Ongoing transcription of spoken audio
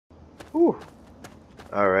Whew.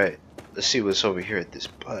 Alright, let's see what's over here at this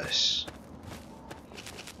bus.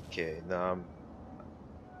 Okay, now I'm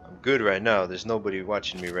good right now. There's nobody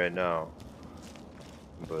watching me right now.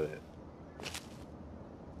 But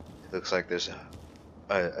it looks like there's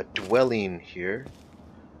a dwelling here.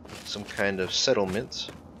 Some kind of settlement.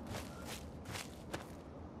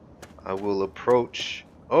 I will approach.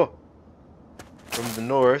 Oh! From the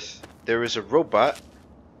north, there is a robot.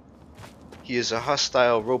 He is a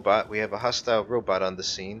hostile robot. We have a hostile robot on the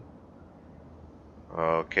scene.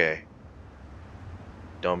 Okay.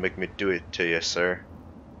 Don't make me do it to you, sir.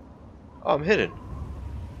 Oh, I'm hidden.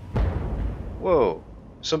 Whoa.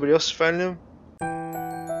 Somebody else is finding him?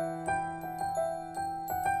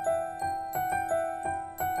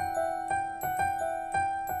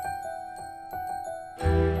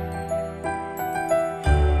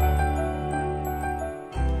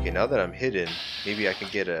 Okay, now that I'm hidden, maybe I can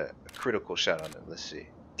get a critical shot on him. Let's see.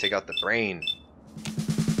 Take out the brain.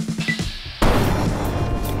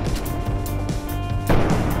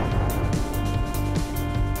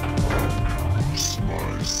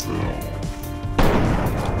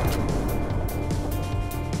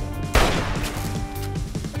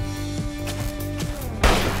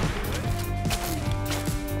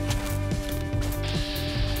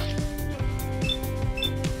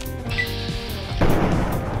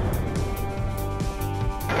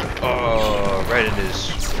 Oh, right in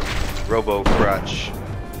his robo crotch.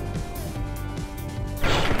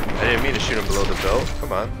 I didn't mean to shoot him below the belt.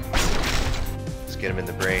 Come on. Let's get him in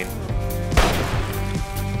the brain.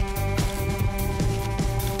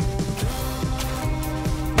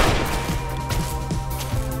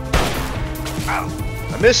 Ow!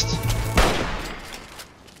 I missed!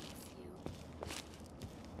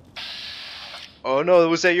 Oh no,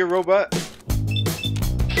 was that your robot?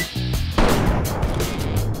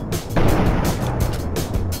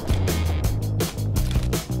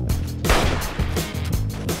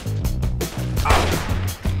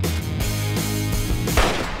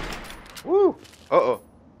 Woo! Uh-oh.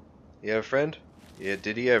 You have a friend? Yeah,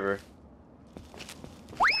 did he ever?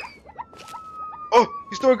 Oh!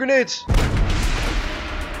 He's throwing grenades!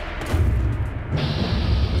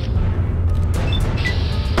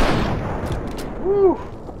 Woo!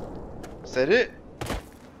 Is that it?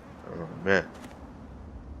 Oh, man.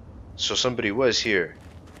 So somebody was here.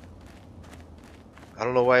 I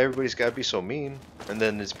don't know why everybody's gotta be so mean. And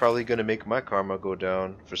then it's probably gonna make my karma go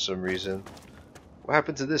down for some reason. What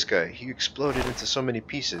happened to this guy? He exploded into so many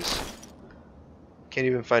pieces. Can't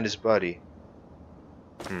even find his body.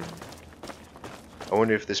 I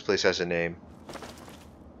wonder if this place has a name.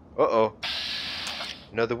 Uh-oh.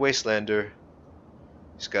 Another wastelander.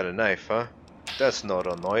 He's got a knife, huh? That's not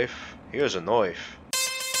a knife. Here's a knife.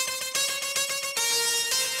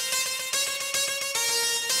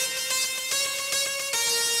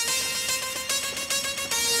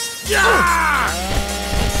 Yeah!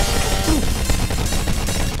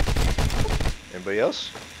 Anybody else?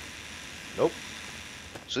 Nope.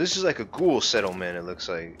 So this is like a ghoul settlement, it looks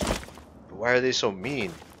like. But why are they so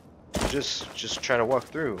mean? Just trying to walk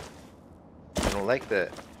through. I don't like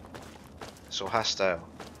that. So hostile.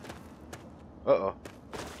 Uh-oh.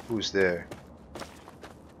 Who's there?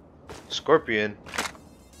 Scorpion?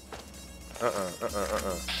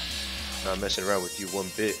 Not messing around with you one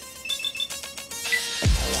bit.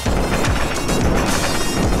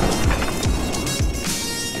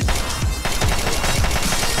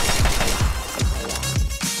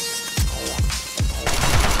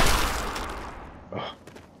 Oh,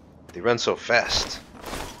 they run so fast.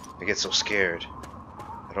 I get so scared.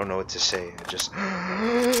 I don't know what to say. I just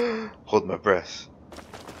hold my breath.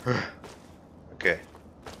 Okay.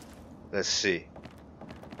 Let's see.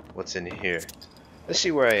 What's in here? Let's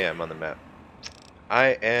see where I am on the map.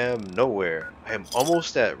 I am nowhere. I am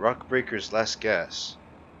almost at Rockbreaker's last gas.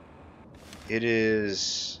 It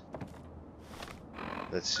is...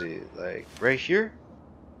 Let's see, like right here?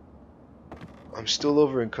 I'm still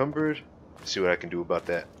over encumbered. Let's see what I can do about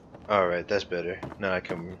that. Alright, that's better. Now I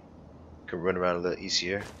can run around a little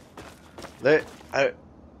easier. I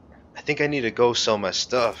think I need to go sell my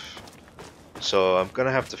stuff. So I'm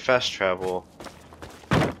gonna have to fast travel.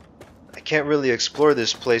 I can't really explore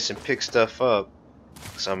this place and pick stuff up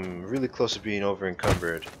because I'm really close to being over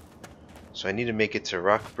encumbered. So I need to make it to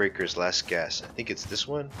Rockbreaker's last gas. I think it's this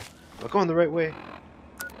one. Am I going the right way?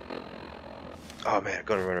 Oh man, I'm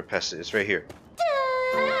gonna run past it. It's right here.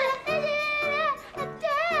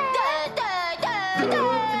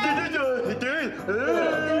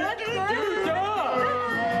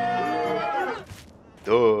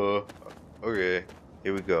 Duh. Okay,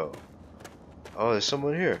 here we go. Oh, there's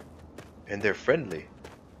someone here. And they're friendly.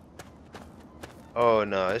 Oh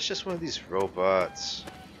no, it's just one of these robots.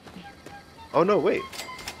 Oh no, wait.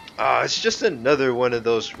 Ah, it's just another one of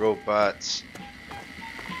those robots.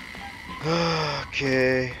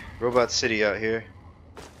 Okay, Robot City out here.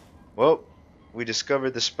 Well, we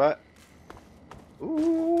discovered the spot.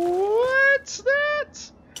 Ooh, what's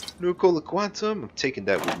that? Nuka-Cola Quantum? I'm taking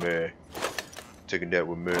that with me. Taking that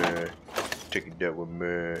with me. Taking that with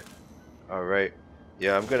me. Alright.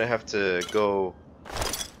 Yeah, I'm gonna have to go.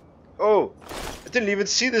 Oh! I didn't even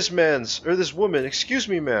see this this woman. Excuse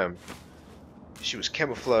me, ma'am. She was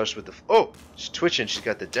camouflaged with the. Oh! She's twitching. She's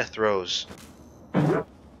got the death throes.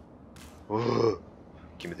 Ooh.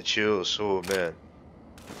 Give me the chills. Oh, man.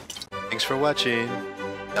 Thanks for watching.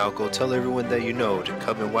 Now go tell everyone that you know to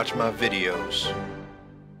come and watch my videos.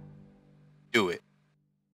 Do it.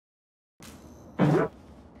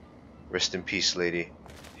 Rest in peace, lady.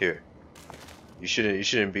 Here. You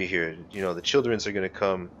shouldn't be here. You know, the childrens are gonna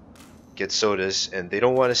come get sodas and they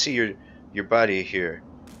don't want to see your body here.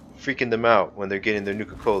 Freaking them out when they're getting their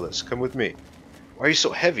Nuka-Colas. Come with me. Why are you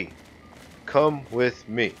so heavy? Come with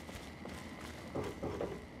me.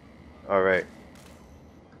 Alright.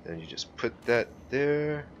 Then you just put that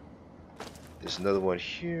there. There's another one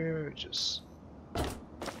here. Just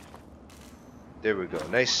there we go.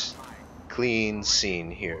 Nice clean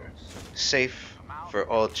scene here. Safe for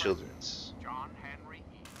all childrens.